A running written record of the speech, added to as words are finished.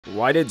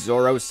Why did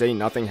Zoro say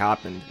nothing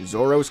happened?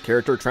 Zoro's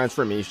character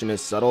transformation is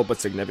subtle but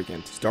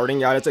significant.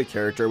 Starting out as a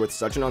character with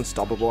such an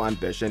unstoppable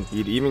ambition,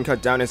 he'd even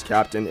cut down his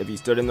captain if he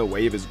stood in the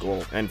way of his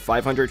goal. And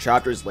 500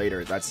 chapters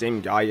later, that same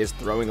guy is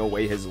throwing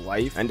away his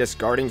life and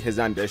discarding his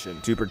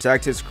ambition to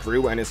protect his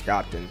crew and his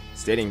captain,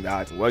 stating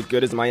that, "What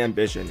good is my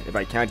ambition if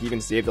I can't even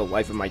save the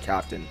life of my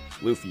captain?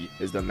 Luffy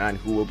is the man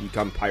who will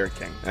become Pirate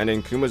King." And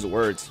in Kuma's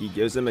words, he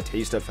gives him a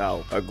taste of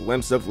hell, a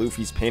glimpse of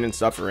Luffy's pain and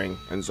suffering,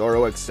 and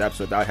Zoro accepts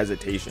without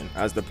hesitation.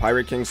 As the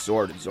Pirate King's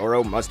sword,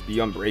 Zoro must be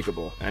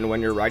unbreakable, and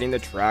when you're riding the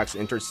tracks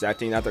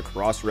intersecting at the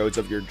crossroads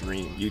of your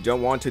dream, you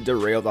don't want to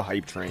derail the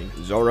hype train.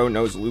 Zoro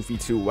knows Luffy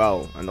too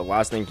well, and the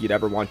last thing he'd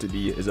ever want to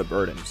be is a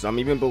burden. Some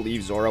even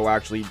believe Zoro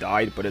actually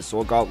died, but his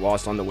soul got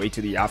lost on the way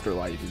to the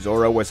afterlife.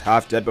 Zoro was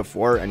half dead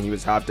before, and he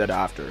was half dead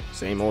after.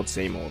 Same old,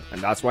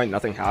 and that's why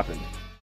nothing happened.